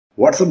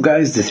What's up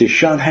guys, this is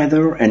Shan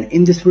Haider, and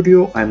in this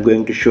video I'm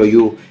going to show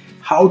you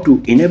how to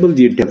enable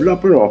the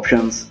developer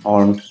options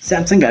on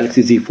Samsung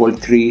Galaxy Z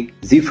Fold 3,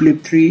 Z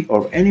Flip 3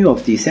 or any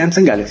of the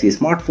Samsung Galaxy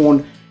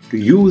smartphone to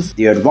use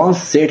the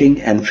advanced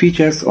setting and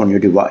features on your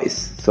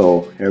device.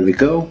 So here we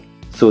go.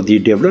 So the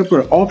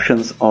developer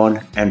options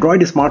on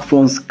Android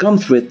smartphones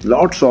comes with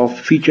lots of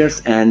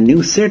features and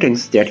new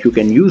settings that you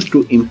can use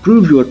to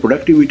improve your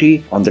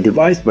productivity on the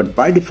device, but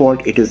by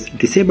default it is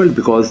disabled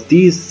because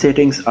these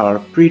settings are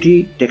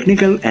pretty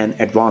technical and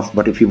advanced.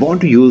 But if you want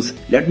to use,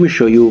 let me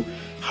show you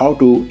how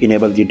to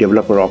enable the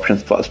developer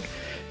options first.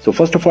 So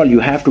first of all,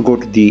 you have to go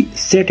to the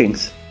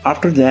settings.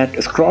 After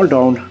that, scroll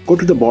down, go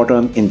to the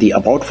bottom in the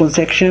about phone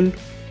section.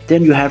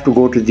 Then you have to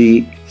go to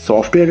the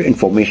software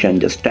information.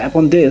 Just tap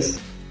on this.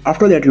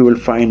 After that, you will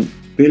find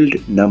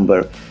build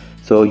number.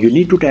 So you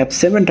need to tap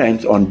 7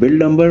 times on build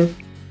number.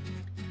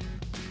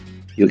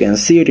 You can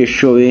see it is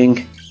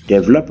showing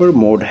developer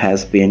mode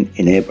has been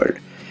enabled.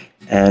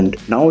 And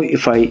now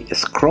if I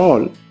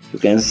scroll, you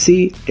can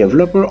see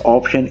developer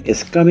option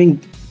is coming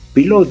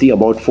below the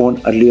about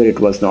phone. Earlier it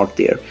was not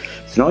there.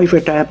 So now if I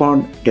tap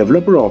on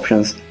developer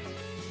options,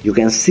 you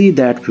can see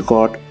that we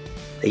got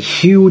a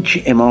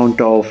huge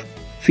amount of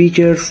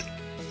features,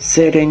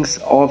 settings,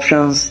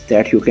 options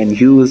that you can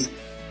use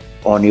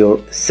on your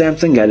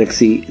Samsung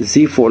Galaxy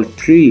Z Fold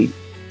 3,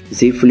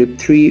 Z Flip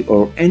 3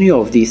 or any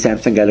of the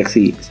Samsung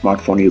Galaxy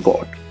smartphone you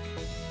got.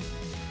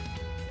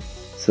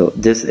 So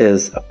this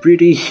is a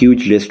pretty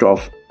huge list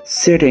of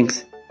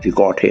settings we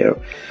got here.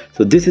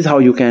 So this is how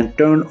you can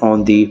turn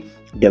on the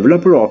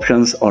developer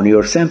options on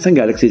your Samsung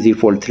Galaxy Z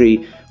Fold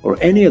 3 or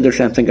any other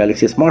Samsung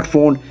Galaxy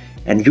smartphone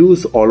and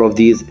use all of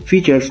these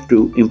features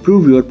to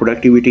improve your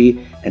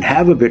productivity and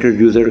have a better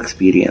user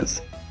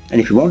experience.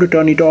 And if you want to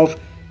turn it off,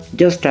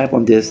 just tap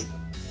on this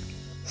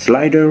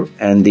slider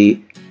and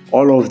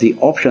all of the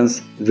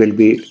options will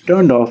be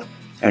turned off,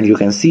 and you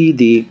can see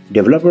the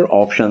developer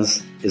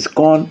options is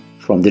gone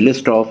from the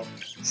list of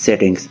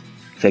settings.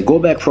 If I go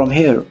back from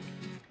here,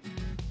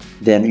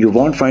 then you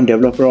won't find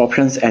developer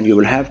options and you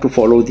will have to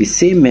follow the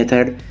same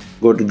method.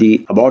 Go to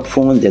the about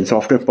phone, then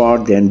software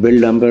part, then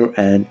build number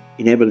and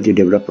enable the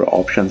developer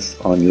options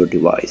on your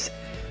device.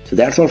 So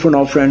that's all for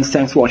now friends.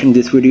 Thanks for watching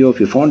this video. If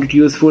you found it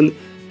useful,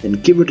 then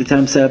give it a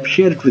thumbs up,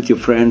 share it with your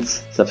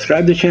friends,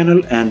 subscribe the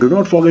channel and do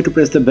not forget to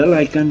press the bell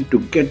icon to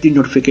get the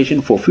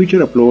notification for future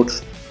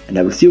uploads. And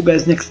I will see you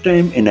guys next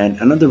time in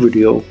another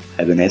video.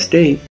 Have a nice day.